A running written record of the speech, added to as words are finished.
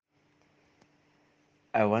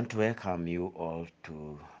I want to welcome you all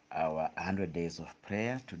to our 100 days of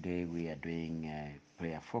prayer. Today we are doing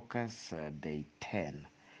prayer focus, day 10.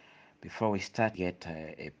 Before we start, get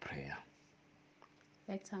a prayer.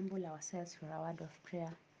 Let's humble ourselves for a word of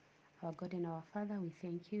prayer. Our God and our Father, we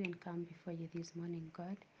thank you and come before you this morning,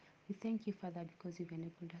 God. We thank you, Father, because you've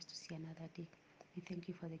enabled us to see another day. We thank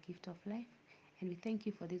you for the gift of life, and we thank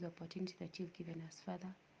you for this opportunity that you've given us,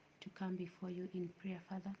 Father, to come before you in prayer,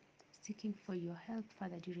 Father, seeking for your help,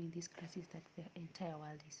 Father, during this crisis that the entire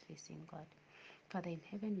world is facing, God. Father in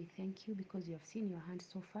heaven, we thank you because you have seen your hand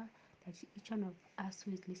so far, that each one of us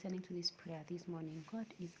who is listening to this prayer this morning, God,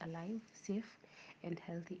 is alive, safe, and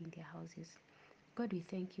healthy in their houses. God, we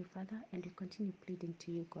thank you, Father, and we continue pleading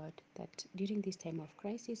to you, God, that during this time of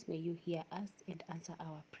crisis, may you hear us and answer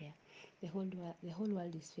our prayer. The whole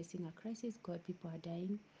world is facing a crisis, God. People are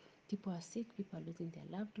dying, people are sick, people are losing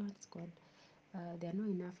their loved ones, God. There are not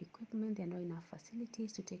enough equipment, there are not enough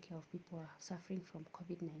facilities to take care of people who are suffering from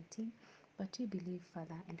COVID-19. But we believe,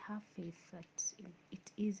 Father, and have faith that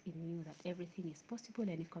it is in you that everything is possible,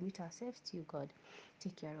 and we commit ourselves to you, God.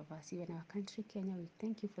 Take care of us. Even our country, Kenya, we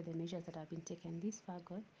thank you for the measures that have been taken this far,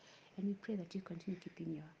 God. And we pray that you continue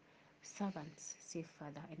keeping your servants safe,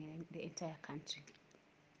 Father, and in the entire country.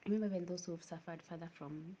 Remember even those who have suffered, Father,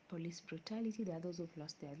 from police brutality. There are those who've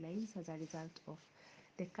lost their lives as a result of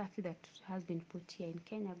the curfew that has been put here in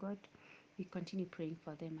Kenya, God. We continue praying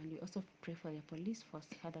for them, and we also pray for the police force,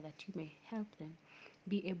 Father, that you may help them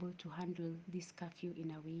be able to handle this curfew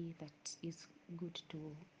in a way that is good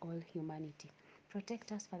to all humanity.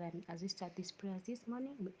 Protect us, Father, and as we start these prayers this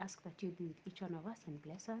morning, we ask that you be with each one of us and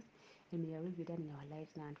bless us, and may your will be done in our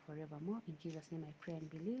lives now and forevermore. In Jesus' name I pray and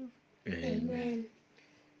believe. Amen.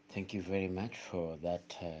 Thank you very much for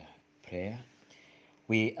that prayer.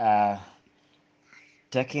 We are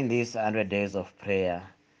taking these 100 days of prayer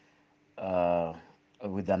uh,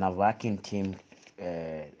 with an working team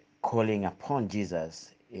calling upon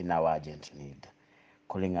Jesus in our urgent need.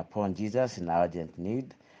 Calling upon Jesus in our urgent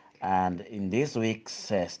need. And in this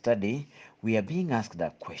week's study, we are being asked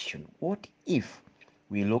that question: what if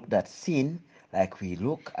we looked at sin like we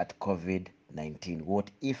look at COVID 19?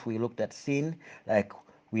 What if we looked at sin like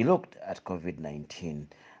we looked at COVID 19?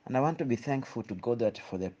 And I want to be thankful to God that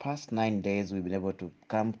for the past 9 days we've been able to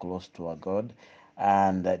come close to our God.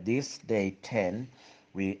 And this day 10,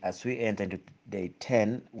 as we enter into day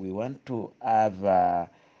 10, we want to have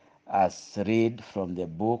us read from the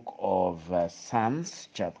book of Psalms,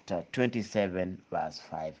 chapter 27, verse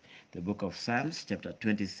 5. The book of Psalms, chapter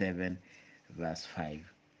 27, verse 5.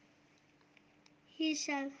 He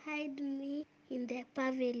shall hide me in the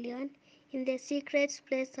pavilion, in the secret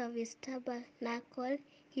place of his tabernacle.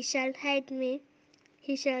 He shall hide me,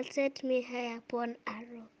 he shall set me high upon a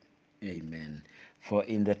rock. Amen. For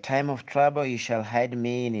in the time of trouble he shall hide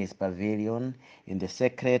me in his pavilion, in the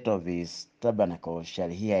secret of his tabernacle shall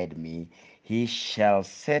he hide me. He shall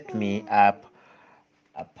set me up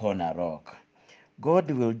upon a rock. God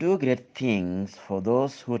will do great things for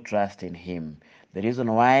those who trust in him. The reason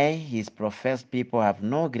why his professed people have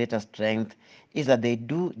no greater strength is that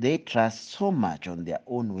they trust so much on their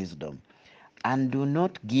own wisdom and do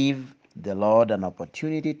not give the Lord an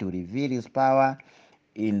opportunity to reveal his power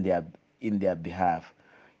in their in their behalf.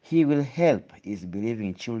 He will help his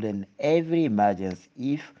believing children every emergency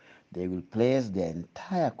if they will place their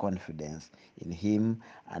entire confidence in him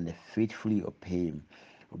and faithfully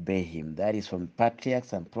obey him. That is from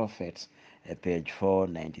Patriarchs and Prophets, page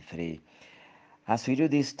 493. As we do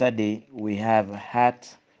this study, we have had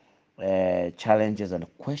challenges and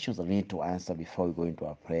questions that we need to answer before we go into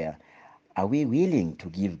our prayer. Are we willing to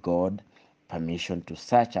give God permission to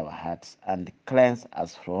search our hearts and cleanse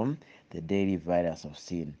us from the daily virus of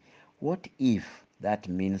sin? What if that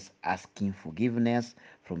means asking forgiveness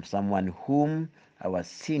from someone whom our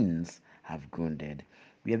sins have wounded?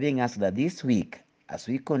 We are being asked that this week, as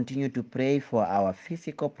we continue to pray for our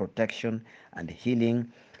physical protection and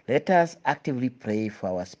healing, let us actively pray for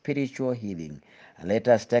our spiritual healing, and let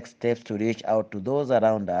us take steps to reach out to those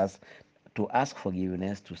around us, to ask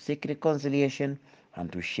forgiveness, to seek reconciliation, and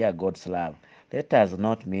to share God's love. Let us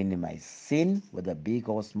not minimize sin, whether big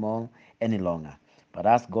or small, any longer, but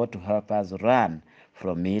ask God to help us run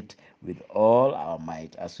from it with all our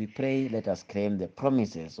might. As we pray, let us claim the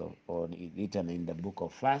promises written in the book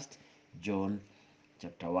of First John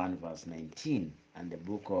chapter 1 verse 19 and the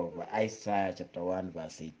book of Isaiah chapter 1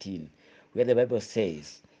 verse 18, where the Bible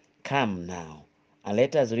says, "Come now and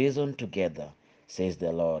let us reason together, says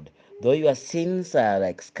the Lord. Though your sins are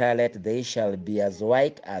like scarlet, they shall be as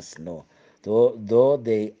white as snow. Though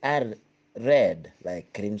they are red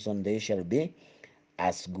like crimson, they shall be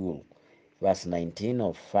as wool. verse 19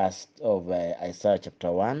 of Isaiah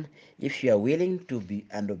chapter 1. If you are willing to be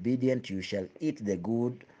and obedient, you shall eat the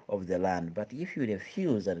good of the land. But if you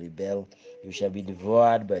refuse and rebel, you shall be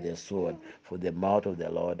devoured by the sword, for the mouth of the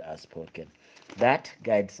Lord has spoken. That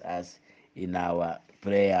guides us in our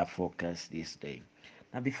prayer focus this day.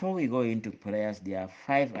 Now, before we go into prayers, there are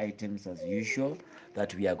 5 items as usual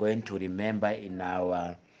that we are going to remember in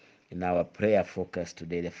our prayer focus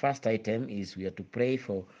today. The first item is we are to pray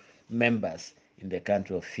for members in the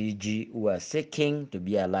country of Fiji who are seeking to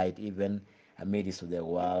be a light even amidst the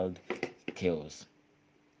world chaos.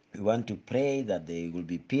 We want to pray that they will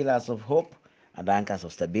be pillars of hope and anchors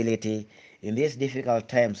of stability in these difficult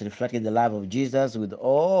times, reflecting the love of Jesus with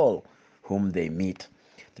all whom they meet.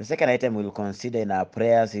 The second item we'll consider in our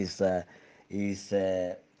prayers is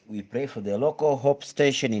we pray for the local hope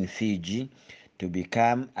station in Fiji to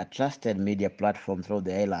become a trusted media platform throughout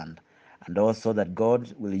the island, and also that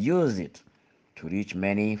God will use it to reach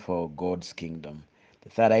many for God's kingdom. The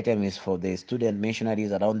third item is for the student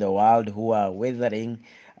missionaries around the world who are weathering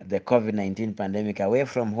the COVID-19 pandemic away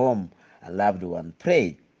from home and loved one.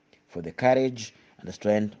 Pray for the courage and the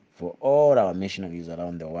strength for all our missionaries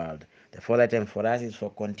around the world. The fourth item for us is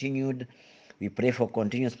for we pray for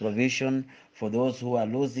continuous provision for those who are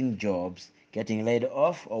losing jobs, getting laid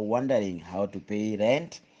off, or wondering how to pay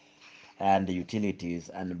rent and utilities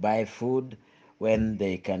and buy food when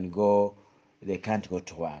they can't go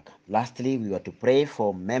to work. Lastly, we were to pray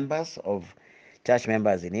for members of church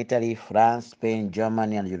members in Italy, France, Spain,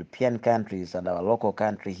 Germany, and European countries, and our local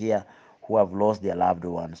country here who have lost their loved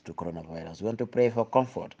ones to coronavirus. We want to pray for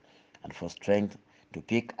comfort and for strength to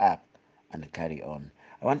pick up and carry on.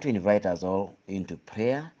 I want to invite us all into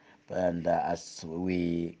prayer, and as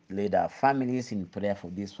we lead our families in prayer for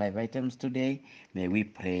these 5 items today, may we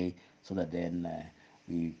pray so that then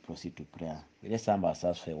we proceed to prayer. Let's sum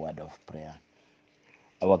ourselves for a word of prayer.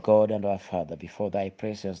 Our God and our Father, before thy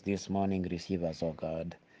presence this morning, receive us, O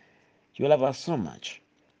God. You love us so much.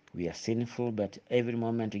 We are sinful, but every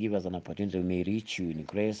moment you give us an opportunity, we may reach you in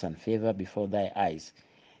grace and favor before thy eyes.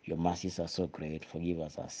 Your mercies are so great. Forgive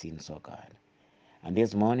us our sins, O God. And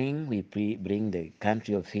this morning we bring the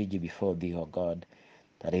country of Fiji before thee, O God,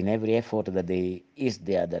 that in every effort that there is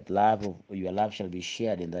there, that your love shall be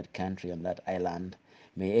shared in that country and that island.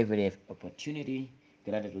 May every opportunity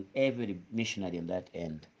granted to every missionary in that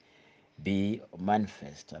end be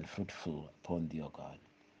manifest and fruitful upon thee, O God.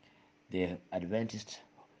 The Adventist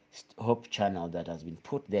Hope Channel that has been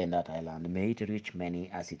put there in that island, may it reach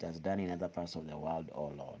many as it has done in other parts of the world,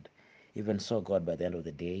 O Lord. Even so, God, by the end of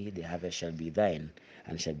the day, the harvest shall be thine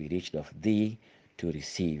and shall be reached of thee to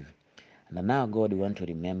receive. And now, God, we want to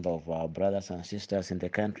remember of our brothers and sisters in the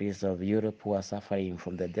countries of Europe who are suffering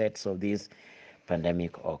from the debts of this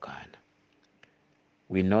pandemic, O God.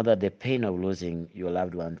 We know that the pain of losing your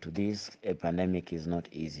loved one to this pandemic is not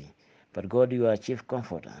easy. But God, you are chief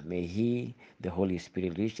comforter. May He, the Holy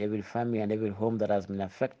Spirit, reach every family and every home that has been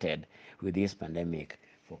affected with this pandemic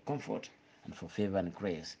for comfort and for favor and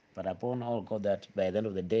grace. But upon all, God, that by the end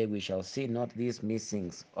of the day we shall see not these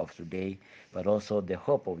missings of today, but also the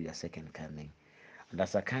hope of your second coming. And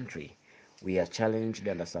as a country, we are challenged,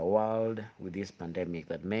 and as a world, with this pandemic,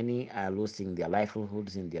 that many are losing their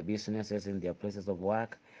livelihoods in their businesses, in their places of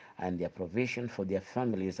work, and their provision for their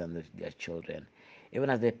families and their children. Even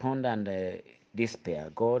as they ponder and despair,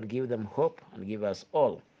 God, give them hope and give us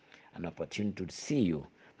all an opportunity to see you.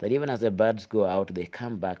 That even as the birds go out, they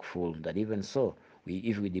come back full. That even so,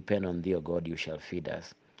 if we depend on thee, O God, you shall feed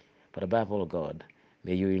us. But above all, God,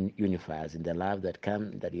 may you unify us in the love that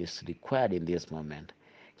is required in this moment.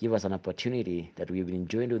 Give us an opportunity that we've been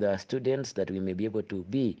joined with our students, that we may be able to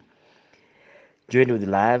be joined with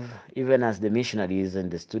love, even as the missionaries and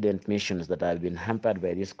the student missions that have been hampered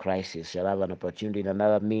by this crisis shall have an opportunity and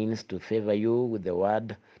another means to favor you with the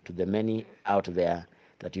word to the many out there,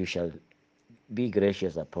 that you shall be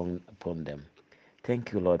gracious upon them.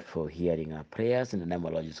 Thank you, Lord, for hearing our prayers. In the name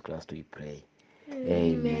of Lord Jesus Christ, we pray.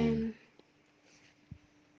 Amen. Amen.